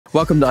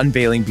Welcome to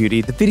Unveiling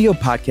Beauty, the video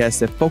podcast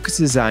that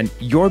focuses on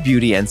your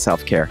beauty and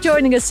self-care.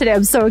 Joining us today,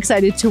 I'm so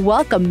excited to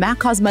welcome MAC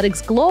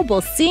Cosmetics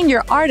Global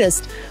Senior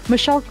Artist,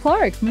 Michelle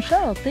Clark.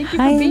 Michelle, thank you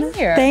for being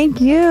here.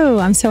 Thank you.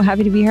 I'm so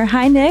happy to be here.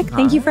 Hi, Nick.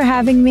 Thank you for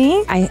having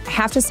me. I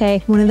have to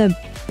say, one of the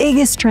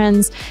biggest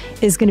trends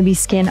is going to be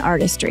skin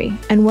artistry.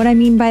 And what I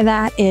mean by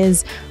that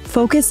is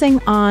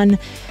focusing on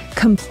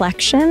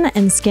complexion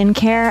and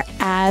skincare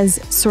as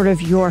sort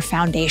of your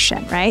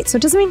foundation, right? So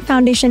it doesn't mean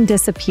foundation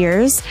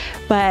disappears,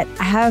 but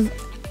I have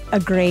a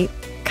great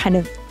kind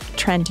of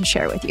trend to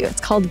share with you. It's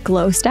called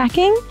glow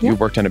stacking. You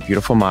worked on a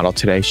beautiful model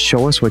today.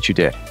 Show us what you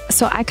did.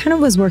 So I kind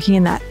of was working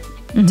in that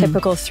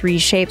typical three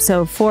shape.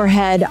 So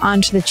forehead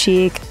onto the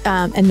cheek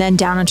and then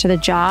down onto the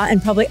jaw.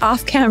 And probably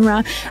off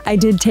camera, I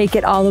did take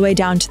it all the way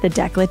down to the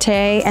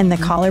décolleté and the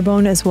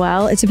collarbone as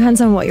well. It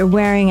depends on what you're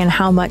wearing and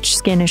how much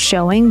skin is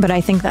showing, but I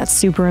think that's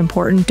super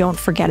important. Don't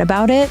forget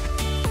about it.